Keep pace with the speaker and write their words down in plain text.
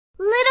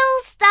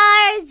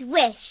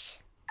wish.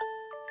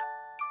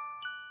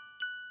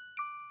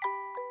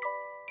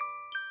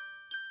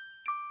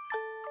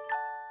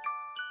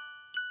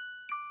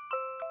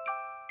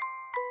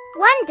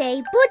 One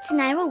day, Boots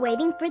and I were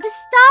waiting for the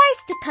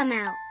stars to come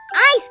out.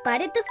 I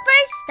spotted the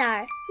first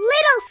star,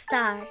 Little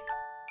Star.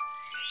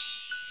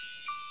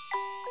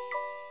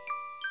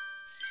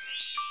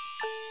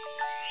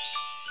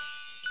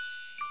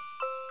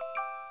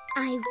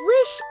 I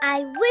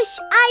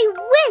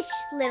wish,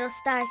 Little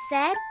Star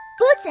said.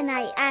 Boots and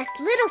I asked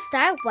Little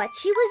Star what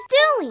she was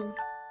doing.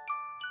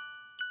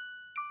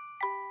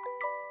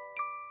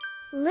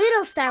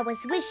 Little Star was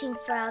wishing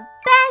for a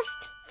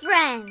best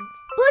friend.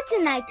 Boots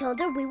and I told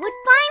her we would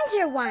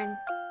find her one.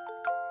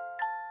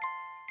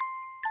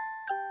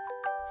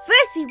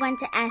 First, we went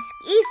to ask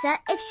Isa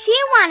if she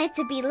wanted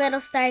to be Little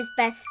Star's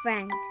best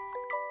friend.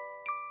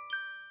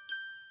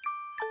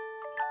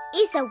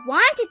 Isa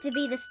wanted to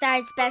be the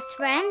star's best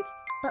friend,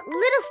 but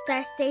Little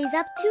Star stays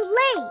up too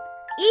late.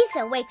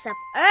 Isa wakes up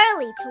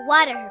early to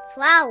water her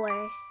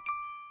flowers.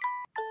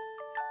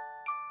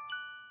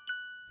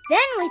 Then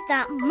we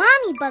thought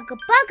Mommy Bugga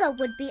Bugga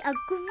would be a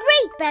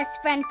great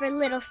best friend for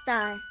Little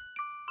Star.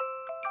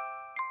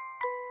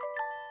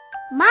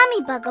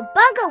 Mommy Bugga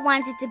Bugga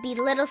wanted to be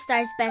Little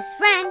Star's best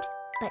friend,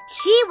 but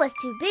she was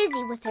too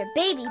busy with her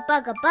baby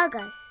Bugga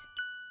Buggas.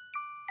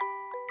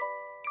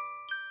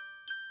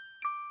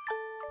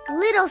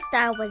 Little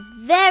Star was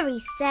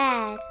very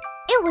sad.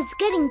 It was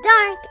getting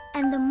dark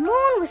and the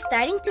moon was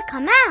starting to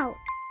come out.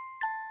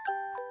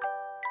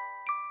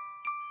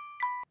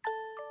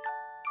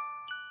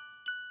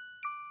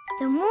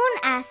 The moon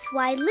asked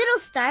why Little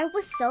Star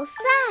was so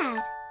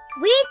sad.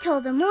 We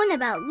told the moon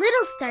about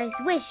Little Star's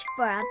wish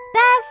for a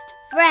best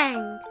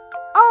friend.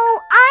 Oh,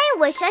 I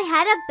wish I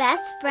had a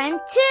best friend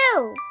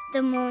too,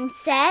 the moon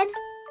said.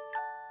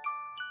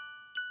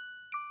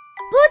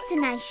 Boots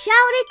and I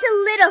shouted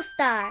to Little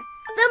Star.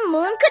 The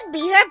moon could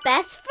be her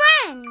best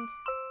friend.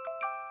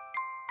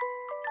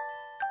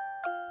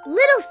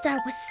 Little Star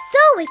was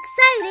so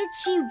excited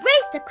she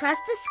raced across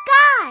the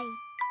sky.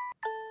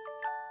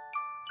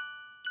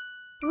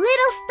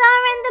 Little Star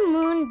and the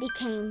moon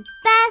became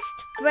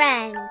best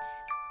friends.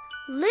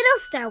 Little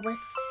Star was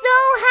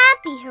so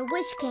happy her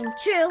wish came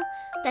true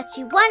that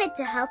she wanted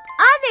to help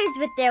others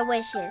with their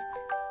wishes.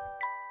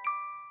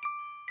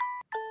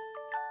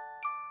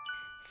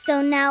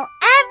 So now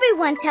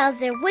everyone tells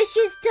their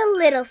wishes to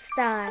Little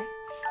Star,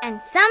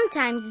 and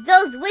sometimes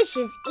those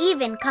wishes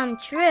even come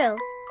true.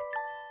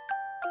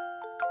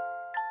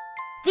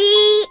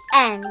 The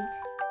end.